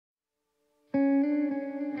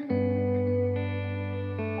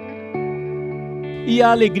E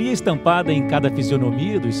a alegria estampada em cada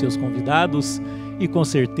fisionomia dos seus convidados, e com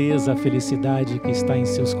certeza a felicidade que está em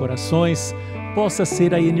seus corações, possa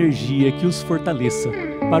ser a energia que os fortaleça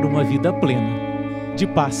para uma vida plena, de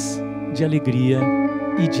paz, de alegria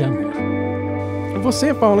e de amor.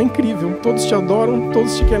 Você, Paula, é incrível. Todos te adoram,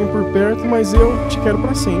 todos te querem por perto, mas eu te quero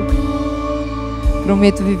para sempre.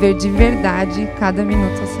 Prometo viver de verdade cada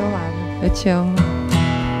minuto ao seu lado. Eu te amo.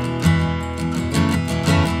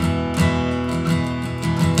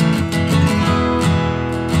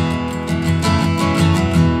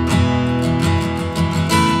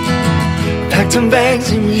 Packed some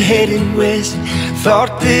bags and we headed west.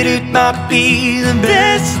 Thought that it might be the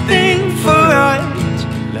best thing for us.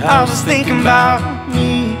 I was thinking about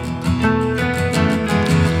me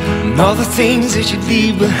and all the things that you'd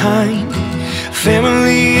leave behind,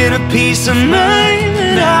 family and a peace of mind.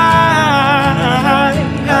 And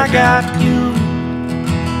I got you.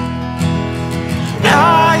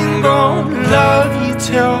 I am gonna love you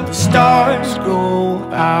till the stars go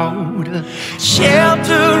out,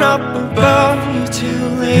 shelter up above you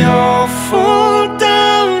till they all fall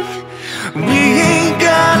down. We ain't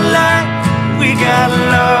got light, we got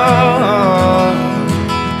love.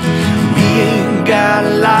 We ain't got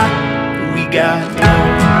light, we got love.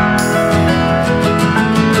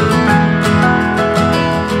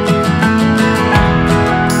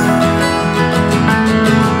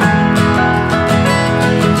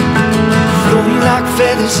 Like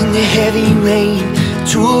feathers in the heavy rain,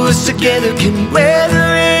 two of us together can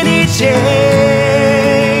weather any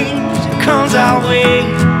change that comes our way.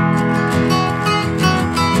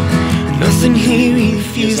 Nothing here really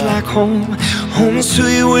feels like home. Home is who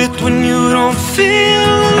you're with when you don't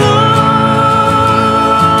feel alone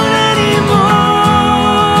anymore.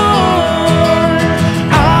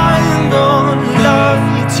 I am gonna love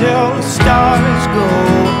you till the stars go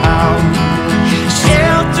out,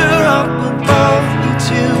 shelter up above you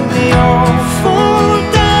till they all fall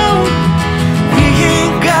down. We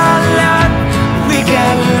ain't got light, we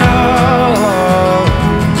got love.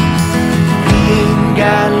 We ain't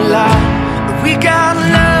got light, we got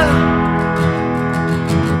love.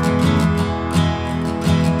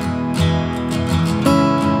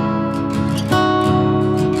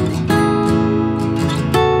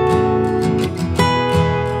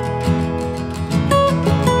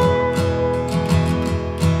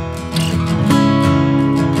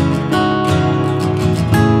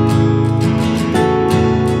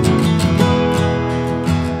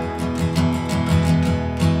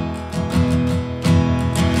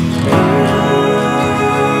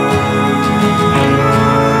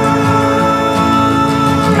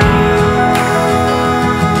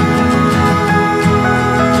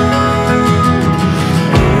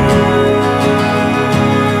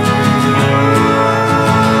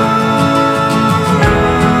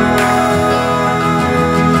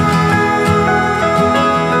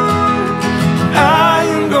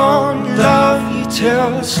 Till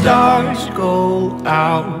the stars go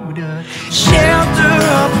out, shelter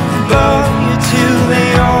up above you till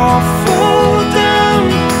they all fall down.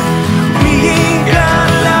 We ain't got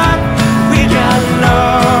light, we got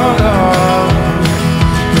love.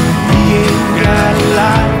 We ain't got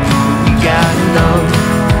light, we got love.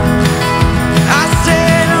 I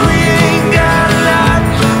said we ain't got light,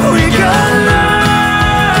 we got love.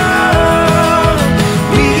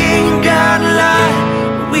 We ain't got light,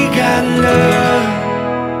 we got love.